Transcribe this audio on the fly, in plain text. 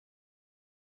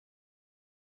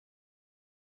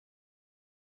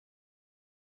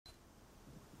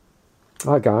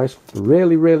Hi guys,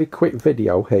 really quick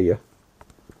video here.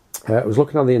 I was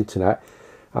looking on the internet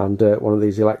and one of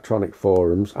these electronic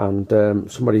forums, and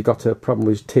somebody got a problem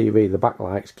with his TV. The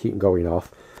backlights keep going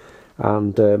off,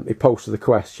 and he posted the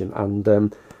question,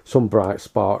 and some bright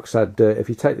spark said if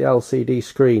you take the LCD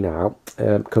screen out,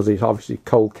 because it's obviously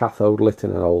cold cathode lit in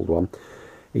an old one,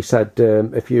 he said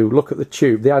if you look at the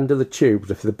tube, the end of the tubes,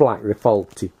 if they're black, they're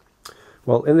faulty.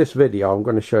 Well, in this video I'm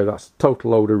going to show you that's a total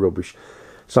load of rubbish.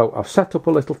 So I've set up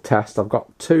a little test. I've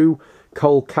got two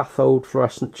cold cathode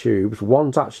fluorescent tubes.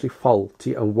 One's actually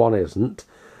faulty and one isn't.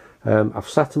 I've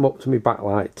set them up to my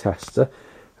backlight tester.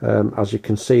 As you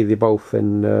can see, they're both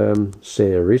in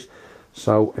series.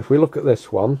 So if we look at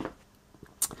this one,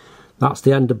 that's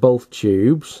the end of both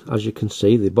tubes. As you can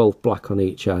see, they're both black on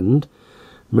each end.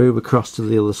 Move across to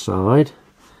the other side.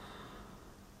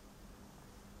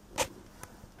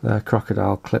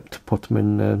 Crocodile clip to put them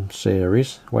in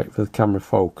series. Wait for the camera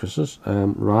focuses.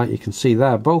 Right, you can see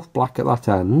they're both black at that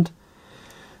end.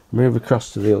 Move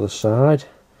across to the other side.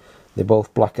 They're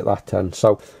both black at that end.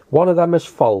 So one of them is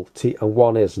faulty and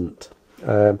one isn't.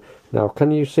 Now, can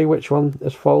you see which one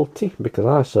is faulty? Because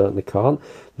I certainly can't.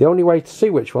 The only way to see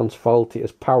which one's faulty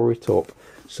is power it up.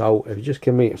 So if you just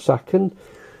give me a second,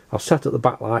 I'll set up the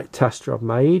backlight tester I've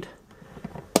made.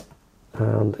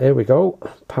 And here we go,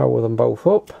 power them both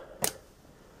up,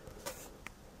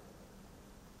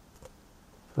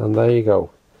 and there you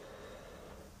go.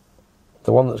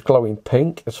 The one that's glowing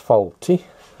pink is faulty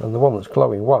and the one that's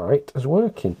glowing white is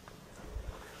working.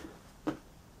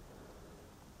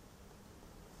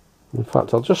 In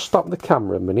fact, I'll just stop the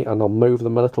camera a minute and I'll move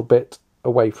them a little bit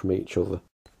away from each other.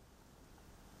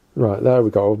 Right, there we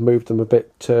go. I've moved them a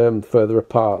bit further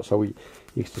apart so we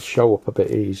used to show up a bit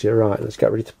easier. Right, let's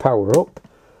get ready to power up.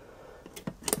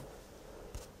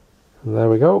 And there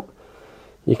we go.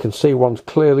 You can see one's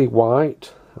clearly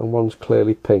white and one's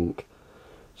clearly pink.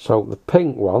 So the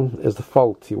pink one is the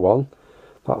faulty one.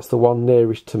 That's the one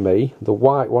nearest to me. The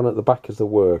white one at the back is the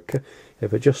worker.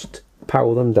 If I just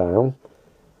power them down,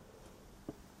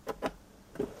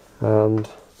 and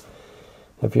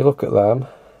if you look at them,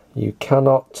 you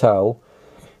cannot tell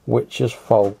which is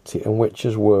faulty and which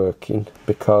is working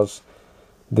because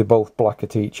they're both black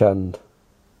at each end.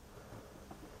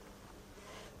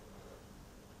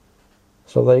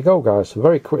 So there you go guys, a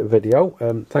very quick video.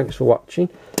 Thanks for watching,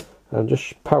 and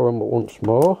just power them up once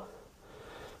more.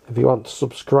 If you want to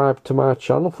subscribe to my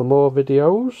channel for more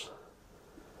videos,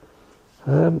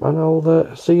 and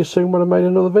I'll see you soon when I made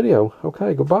another video.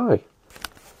 Okay, goodbye.